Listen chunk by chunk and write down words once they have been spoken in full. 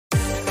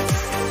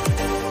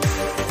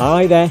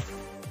Hi there.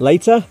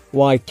 Later,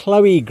 why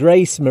Chloë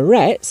Grace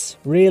Moretz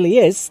really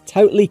is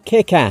totally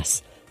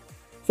kick-ass.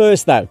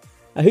 First though,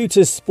 a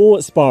Hooters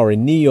sports bar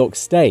in New York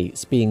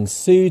State's being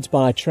sued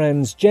by a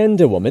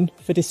transgender woman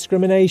for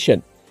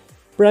discrimination.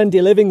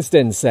 Brandy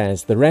Livingston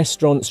says the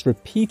restaurants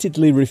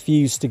repeatedly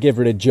refused to give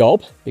her a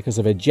job because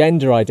of her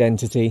gender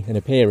identity and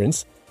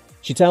appearance.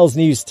 She tells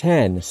News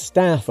 10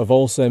 staff have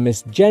also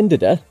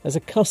misgendered her as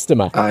a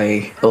customer.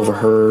 I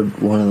overheard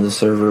one of the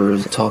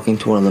servers talking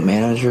to one of the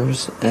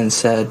managers and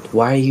said,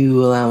 "Why are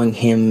you allowing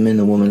him in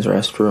the women's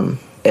restroom?"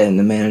 And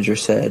the manager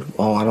said,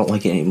 "Oh, I don't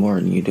like it any more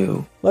than you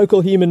do."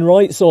 Local human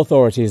rights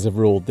authorities have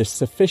ruled there's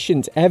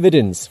sufficient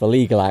evidence for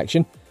legal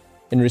action.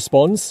 In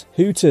response,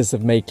 Hooters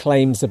have made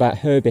claims about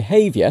her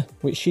behaviour,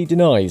 which she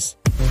denies.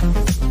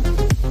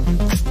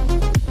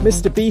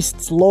 Mr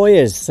Beast's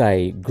lawyers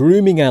say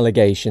grooming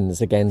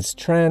allegations against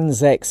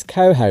trans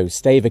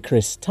ex-co-host Ava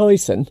Kris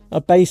Tyson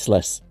are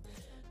baseless.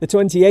 The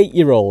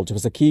 28-year-old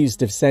was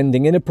accused of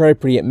sending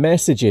inappropriate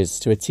messages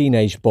to a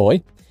teenage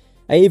boy.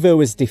 Ava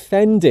was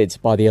defended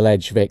by the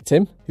alleged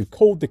victim, who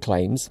called the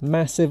claims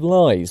massive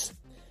lies.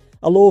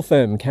 A law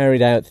firm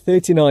carried out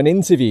 39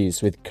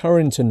 interviews with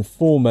current and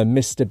former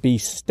Mr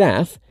Beast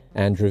staff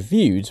and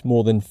reviewed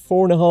more than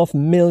 4.5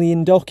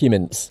 million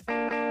documents.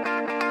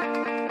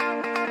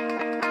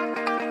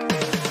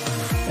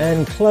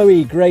 And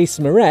Chloë Grace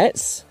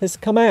Moretz has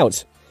come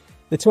out.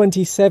 The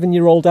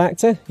 27-year-old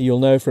actor, who you'll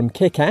know from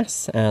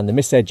Kick-Ass and the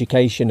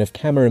Miseducation of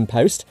Cameron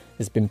Post,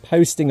 has been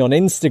posting on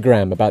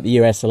Instagram about the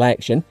US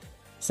election,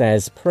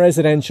 says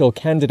presidential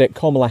candidate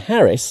Kamala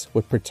Harris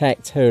would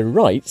protect her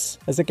rights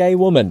as a gay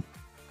woman.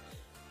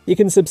 You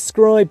can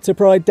subscribe to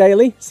Pride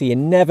Daily so you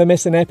never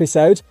miss an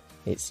episode.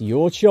 It's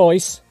your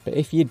choice, but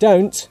if you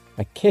don't,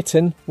 a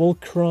kitten will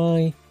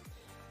cry.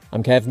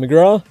 I'm Kev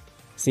McGrath.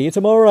 See you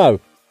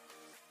tomorrow.